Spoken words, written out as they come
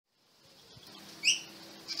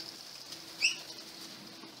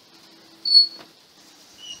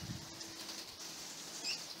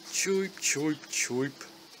Choip, choip, choip.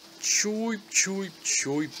 Choip, choip,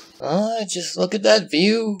 choip. Just look at that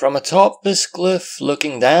view from atop this cliff,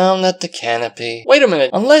 looking down at the canopy. Wait a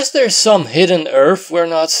minute, unless there's some hidden earth we're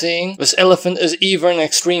not seeing, this elephant is either an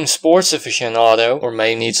extreme sports aficionado, or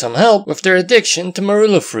may need some help with their addiction to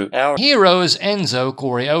marula fruit. Our hero is Enzo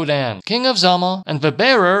Kori-Odan, king of Zama, and the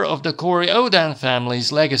bearer of the Kori-Odan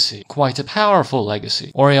family's legacy. Quite a powerful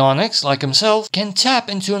legacy. Aurionics, like himself, can tap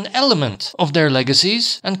into an element of their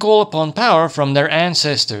legacies and call upon power from their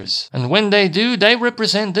ancestors. And when they do, they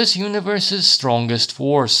represent this universe's strongest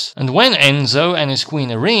force. And when Enzo and his queen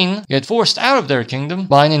Aurion get forced out of their kingdom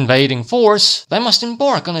by an invading force, they must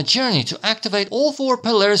embark on a journey to activate all 4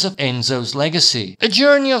 pillars of Enzo's legacy. A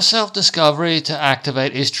journey of self-discovery to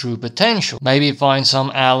activate his true potential. Maybe find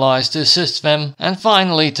some allies to assist them, and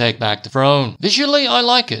finally take back the throne. Visually, I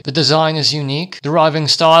like it. The design is unique, deriving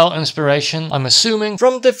style inspiration, I'm assuming,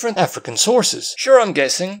 from different African sources. Sure, I'm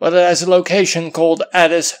guessing, but it has a location called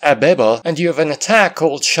Addis Abeba, and you have an attack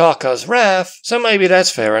called Shaka's Wrath, so maybe that's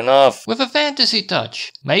fair enough. With a fantasy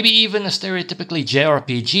touch. Maybe even a stereotypically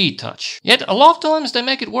JRPG touch. Yet a lot of times they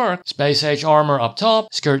make it work. Space age armor up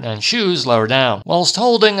top, skirt and shoes lower down, whilst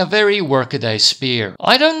holding a very workaday spear.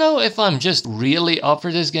 I don't know if I'm just really up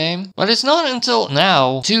for this game, but it's not until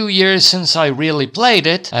now, 2 years since I really played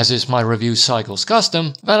it, as is my review cycle's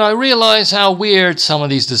custom, that I realize how weird some of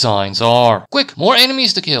these designs are. Quick, more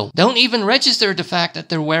enemies to kill. Don't even register the fact that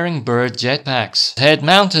they're wearing bird jetpacks.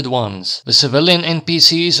 Head-mounted ones. The civilian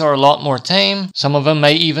NPCs are a lot more tame. Some of them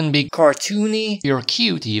may even be cartoony or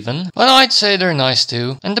cute even, but I'd say they're nice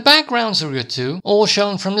too. And the backgrounds are good too, all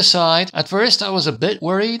shown from the side. At first I was a bit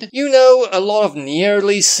worried. You know, a lot of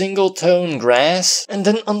nearly single-tone grass and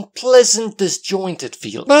an unpleasant disjointed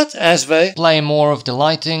feel. But as they play more of the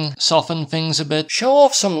lighting, soften things a bit, show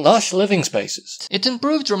off some lush living spaces, it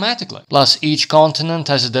improved dramatically. Plus each continent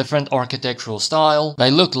has a different architectural style.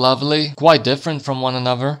 They look lovely, quite different from one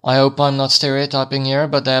another. I hope I'm not stereotyping here,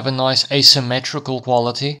 but they have a nice asymmetrical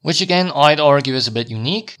quality, which again I'd argue is a bit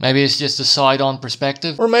unique. Maybe it's just a side-on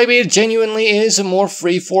perspective, or maybe it genuinely is a more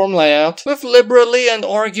free-form layout, with liberally and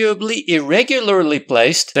arguably irregularly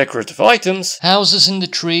placed decorative items. Houses in the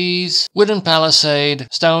trees, wooden palisade,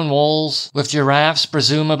 stone walls, with giraffes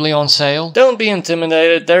presumably on sale. Don't be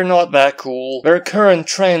intimidated, they're not that cool. Their current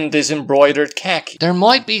trend is embroidered khaki. There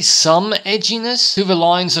might be some edginess to the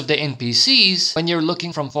lines of the NPCs when you're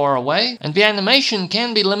looking from far away, and the animation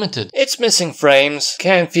can be limited. It's missing frames,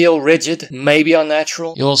 can feel rigid, maybe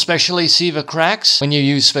unnatural. You'll especially see the cracks when you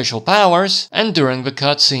use special powers and during the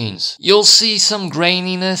cutscenes. You'll see some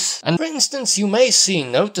graininess, and for instance you may see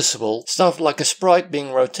noticeable stuff like a sprite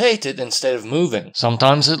being rotated instead of moving.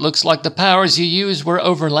 Sometimes it looks like the powers you use were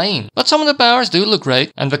overlain, but some of the powers do look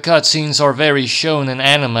great, and the cutscenes are very shonen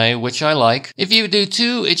anime, which I like. If you do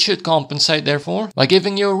too, it should compensate therefore, by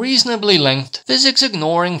giving you a reasonably length,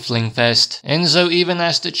 physics-ignoring flingfest. Enzo even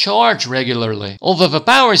has to charge regularly, although the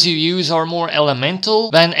powers you use are more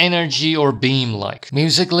elemental than energy or beam-like.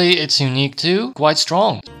 Musically, it's unique too, quite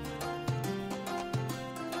strong.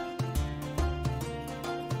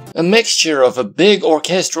 A mixture of a big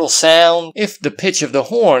orchestral sound, if the pitch of the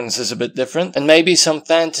horns is a bit different, and maybe some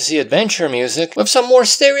fantasy adventure music with some more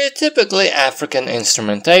stereotypically African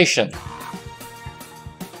instrumentation.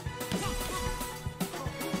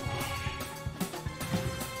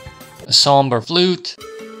 A somber flute,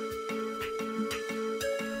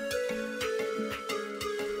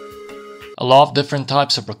 a lot of different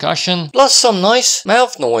types of percussion, plus some nice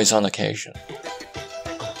mouth noise on occasion.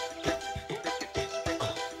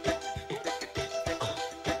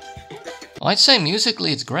 I'd say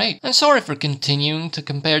musically it's great. And sorry for continuing to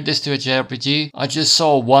compare this to a JRPG. I just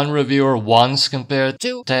saw one reviewer once compare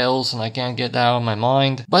 2 tales and I can't get that out of my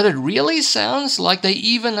mind. But it really sounds like they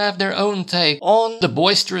even have their own take on the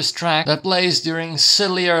boisterous track that plays during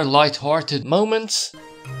sillier, light-hearted moments.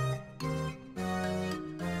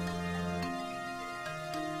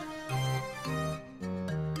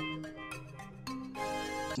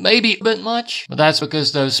 Maybe a bit much, but that's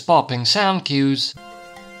because those popping sound cues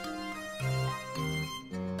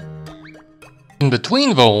in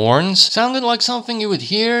between the horns sounded like something you would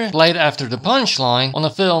hear played after the punchline on a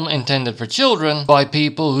film intended for children by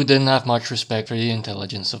people who didn't have much respect for the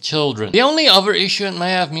intelligence of children. The only other issue it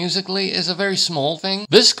may have musically is a very small thing.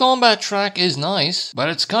 This combat track is nice, but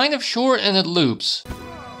it's kind of short and it loops.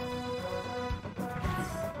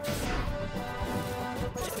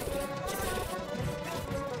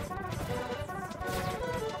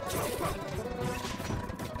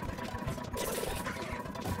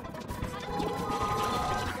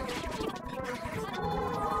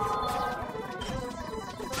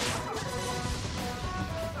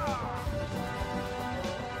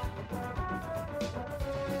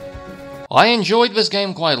 I enjoyed this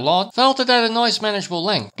game quite a lot, felt it at a nice manageable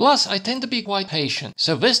length. Plus, I tend to be quite patient,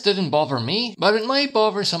 so this didn't bother me, but it may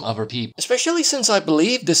bother some other people. Especially since I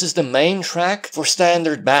believe this is the main track for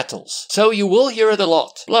standard battles, so you will hear it a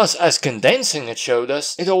lot. Plus, as condensing it showed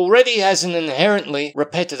us, it already has an inherently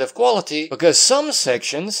repetitive quality because some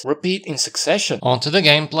sections repeat in succession. Onto the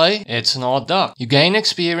gameplay, it's an odd duck. You gain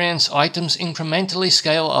experience, items incrementally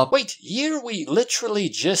scale up. Wait, here we literally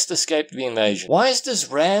just escaped the invasion. Why is this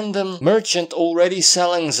random merchant already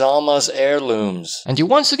selling Zama's heirlooms? And you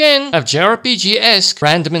once again have JRPG-esque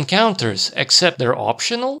random encounters, except they're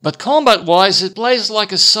optional. But combat-wise, it plays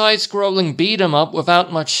like a side-scrolling beat-em-up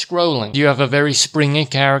without much scrolling. You have a very springy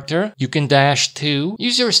character, you can dash too,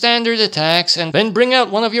 use your standard attacks, and then bring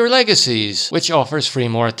out one of your legacies, which offers 3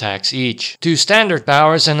 more attacks each. 2 standard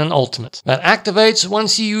powers and an ultimate that activates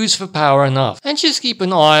once you use the power enough. And just keep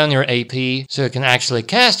an eye on your AP so you can actually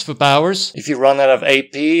cast the powers. If you run out of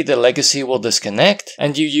AP, the legacy will disconnect,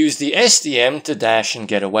 and you use the SDM to dash and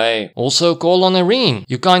get away. Also call on Aurion.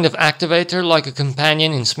 You kind of activate her like a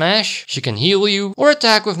companion in Smash. She can heal you or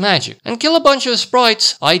attack with magic, and kill a bunch of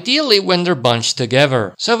sprites, ideally when they're bunched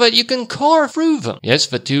together, so that you can carve through them. Yes,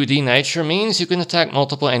 the 2D nature means you can attack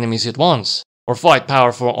multiple enemies at once. Or fight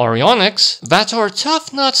powerful Aurionics that are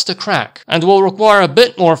tough nuts to crack and will require a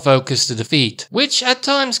bit more focus to defeat, which at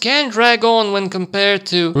times can drag on when compared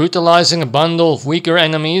to brutalizing a bundle of weaker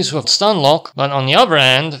enemies with stun lock, but on the other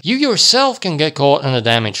hand, you yourself can get caught in a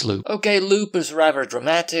damage loop. Okay, loop is rather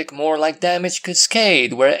dramatic, more like damage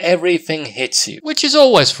cascade where everything hits you, which is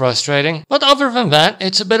always frustrating, but other than that,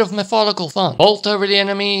 it's a bit of methodical fun. Bolt over the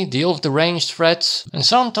enemy, deal with the ranged threats, and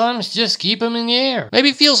sometimes just keep them in the air.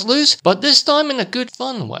 Maybe feels loose, but this time in a good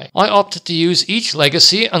fun way. I opted to use each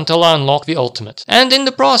legacy until I unlocked the ultimate, and in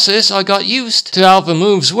the process I got used to how the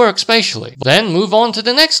moves work spatially. Then move on to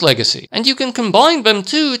the next legacy, and you can combine them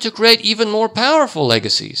too to create even more powerful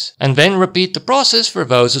legacies, and then repeat the process for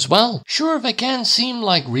those as well. Sure, they can seem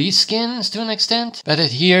like reskins to an extent, that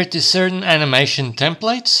adhere to certain animation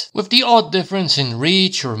templates, with the odd difference in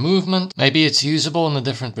reach or movement. Maybe it's usable in a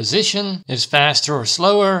different position, is faster or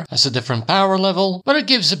slower, has a different power level, but it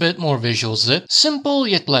gives a bit more visual zip. Simple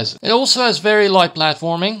yet pleasant. It also has very light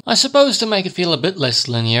platforming, I suppose to make it feel a bit less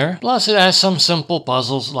linear. Plus it has some simple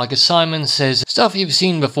puzzles like assignments, says stuff you've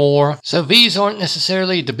seen before, so these aren't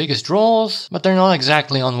necessarily the biggest draws, but they're not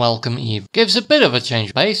exactly unwelcome either. Gives a bit of a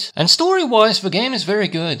change pace, and story-wise the game is very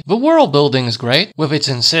good. The world building is great, with its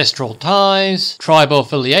ancestral ties, tribal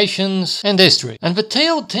affiliations, and history, and the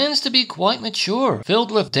tale tends to be quite mature,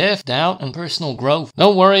 filled with death, doubt, and personal growth.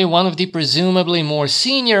 Don't worry, one of the presumably more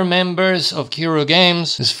senior members of Kiro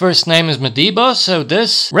Games, his first name is Mediba, so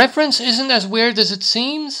this reference isn't as weird as it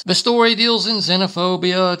seems. The story deals in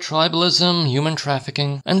xenophobia, tribalism, human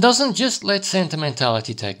trafficking, and doesn't just let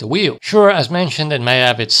sentimentality take the wheel. Sure, as mentioned, it may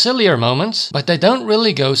have its sillier moments, but they don't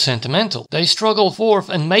really go sentimental. They struggle forth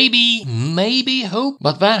and maybe hope,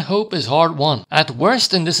 but that hope is hard won. At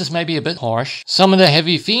worst, and this is maybe a bit harsh, some of the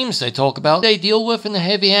heavy themes they talk about, they deal with in a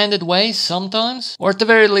heavy-handed way sometimes, or at the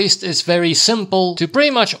very least it's very simple to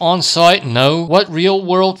pretty much on-site know what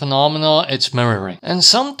real-world phenomena it's mirroring. And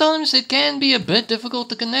sometimes it can be a bit difficult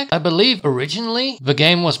to connect. I believe originally the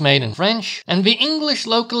game was made in French, and the English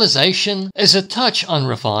localization is a touch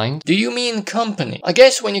unrefined. Do you mean company? I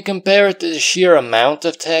guess when you compare it to the sheer amount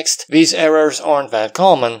of text, these errors aren't that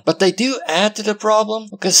common, but they do add to the problem,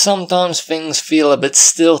 because sometimes things feel a bit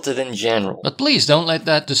stilted in general. But please don't let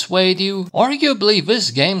that dissuade you. Arguably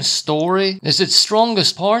this game's story is its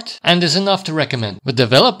strongest part, and is enough to recommend. The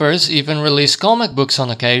developers even release comic books on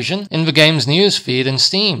occasion in the game's newsfeed and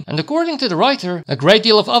Steam, and according to the writer, a great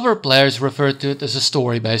deal of other players refer to it as a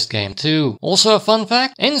story-based game too. Also a fun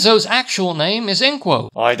fact, Enzo's actual name is Inquo.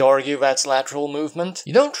 I'd argue that's lateral movement.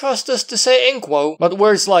 You don't trust us to say Inquo, but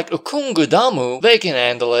words like Ukungudamu, they can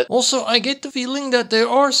handle it. Also, I get the feeling that there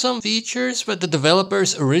are some features that the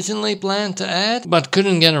developers originally planned to add, but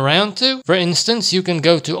couldn't get around to. For instance, you can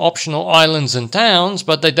go to optional islands and towns,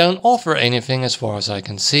 but they don't offer anything as far as I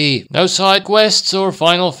can see. No side quests or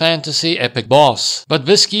Final Fantasy epic boss. But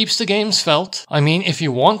this keeps the game svelte. I mean, if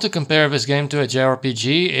you want to compare this game to a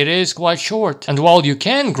JRPG, it is quite short. And while you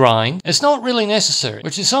can grind, it's not really necessary,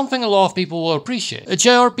 which is something a lot of people will appreciate. A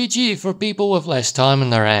JRPG for people with less time in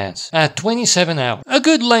their hands. At 27 hours. A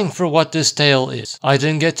good length for what this tale is. I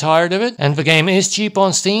didn't get tired of it, and the game is cheap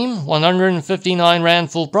on Steam, 159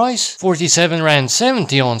 Rand full price, 47 Rand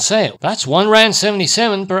 70 on sale. That's 1 Rand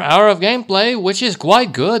 77 per hour of gameplay, which is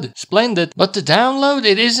quite good. splendid, but to download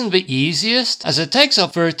it isn't the easiest, as it takes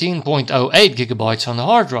up 13.08 gigabytes on the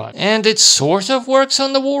hard drive. And it sort of works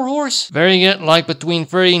on the Warhorse. Varying it like between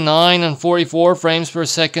 39 and 44 frames per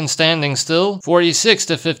second standing still, 46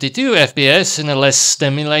 to 52 FPS in a less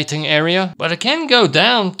stimulating area, but it can go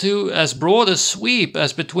down to as broad a sweep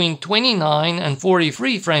as between 29 and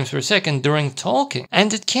 43 frames per second during talking.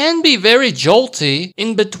 And it can be very jolty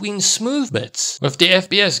in between smooth bits, with the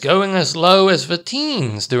FPS going as low as the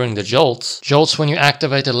teens during the jolts. Jolts when you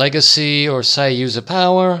activate a legacy or say use a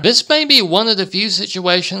power. This may be one of the few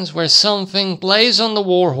situations where something plays on the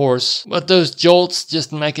Warhorse, but those jolts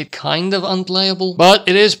just make it kind of unplayable. But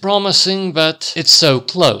it is promising that it's so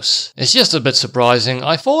close. It's just a bit surprising.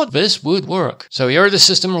 I thought this would work. So here are the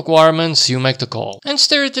system requirements, you make the call. And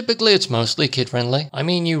stereotypically it's mostly kid-friendly. I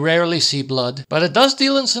mean, you rarely see blood, but it does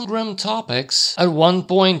deal in some grim topics. At one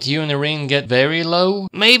point you and Aurion get very low.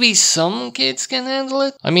 Maybe some kids can handle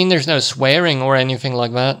it? I mean, there's no swearing or anything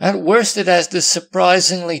like that. At worst it has this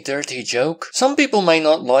surprisingly dirty joke. Some people may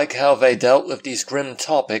not like how they dealt with these grim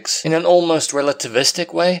topics in an almost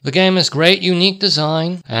relativistic way. The game has great unique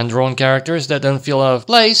design, hand-drawn characters that don't feel out of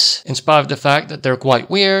place, in spite of the fact that they're quite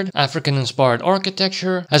weird. African-inspired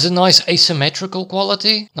architecture has a nice asymmetrical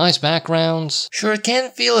quality, nice backgrounds. Sure, it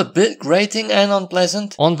can feel a bit grating and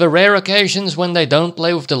unpleasant on the rare occasions when they don't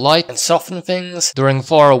play with the light and soften things. During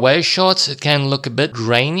far-away shots it can look a bit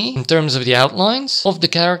grainy in terms of the outlines of the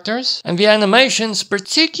characters, and the animations,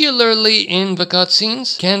 particularly in the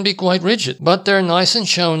cutscenes, can be quite rigid, but they're nice and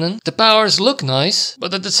shonen. The powers look nice,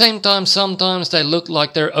 but at the same time sometimes they look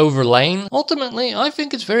like they're overlain. Ultimately, I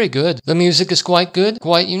think it's very good. The music is quite good,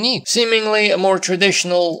 quite unique. Seemingly a more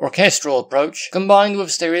traditional orchestral approach, combined with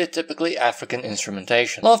stereotypically African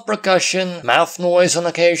instrumentation. Love percussion, mouth noise on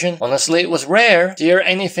occasion. Honestly, it was rare to hear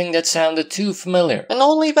anything that sounded too familiar. And not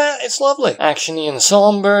only that, it's lovely. Actiony and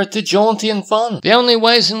somber to jaunty and fun. The only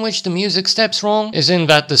ways in which the music steps wrong is in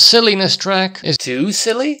that the silliness track is too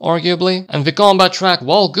silly, arguably, and the combat track,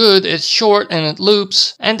 while good, it's short and it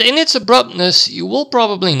loops, and in its abruptness you will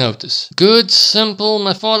probably notice. Good, simple,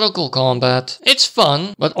 methodical combat. It's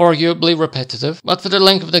fun, but arguably repetitive, but for the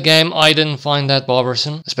length of the game I didn't find that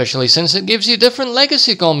bothersome, especially since it gives you different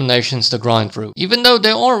legacy combinations to grind through, even though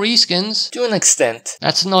there are reskins. To an extent.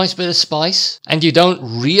 That's a nice bit of spice. And you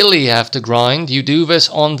don't really have to grind, you do this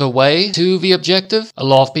on the way to the objective. A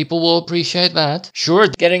lot of people will appreciate that. Sure,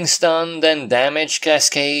 getting stunned and damage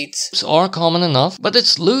cascades are common enough, but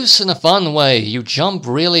it's loose in a fun way. You jump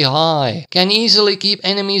really high, can easily keep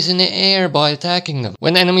enemies in the air by attacking them.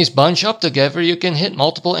 When enemies bunch up together, you can hit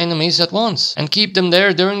multiple enemies at once and keep them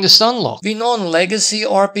there during the stun lock. The non-legacy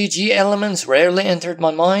RPG elements rarely entered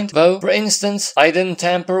my mind, though. For instance, I didn't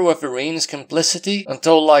tamper with Aurion's complicity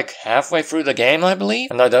until like halfway through the game, I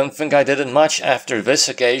believe, and I don't think I did it much after this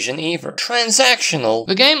occasion either. Transactional.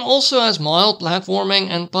 The game also has mild platforming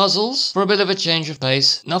and puzzles for a bit of a change of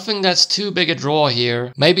pace. Nothing that's too big a draw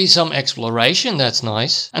here. Maybe some exploration that's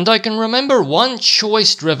nice. And I can remember one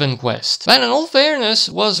choice-driven quest that, in all fairness,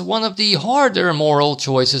 was one of the harder moral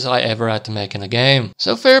choices I ever had to make in a game.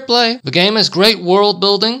 So fair play. The game has great world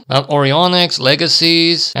building about Aurionics,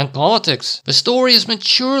 legacies, and politics. The story is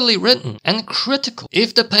maturely written and critical,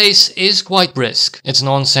 if the pace is quite brisk. It's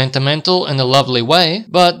non-sentimental in a lovely way,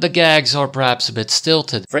 but the gags are perhaps a bit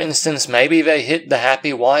stilted. For instance, maybe they hit the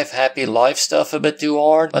happy wife, happy life stuff a bit too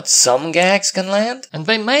hard, but some gags can land. And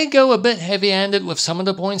they may go a bit heavy-handed with some of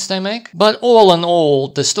the points they make, but all in all,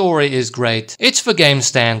 the story is great. It's the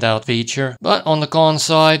game's standout feature, but on the con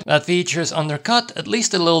side, that feature is undercut at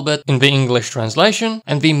least a little bit in the English translation,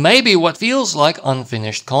 and the maybe what feels like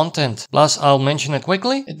unfinished content. Plus, I'll mention it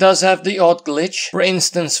quickly, it does have the odd glitch. For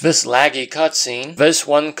instance, this laggy cutscene, this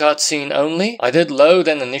one cutscene only. I did load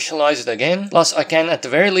and initialize it again, plus I can at the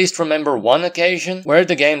very least remember one occasion where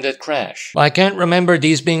the game did crash. But I can't remember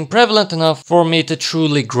these being prevalent enough for me to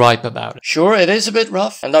truly gripe about it. Sure, it is a bit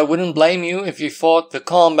rough, and I wouldn't blame you if you thought the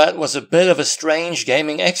combat was a bit of a strange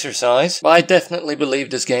gaming exercise, but I definitely believe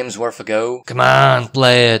this game's worth a go. Come on,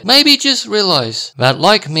 play it. Maybe just realize that,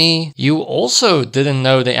 like me, you also didn't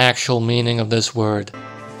know the actual meaning of this word.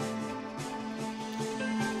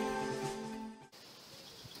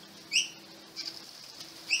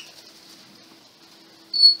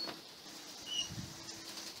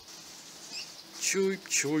 Choip,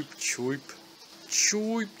 choip, choip.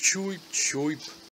 Choip, choip, choip.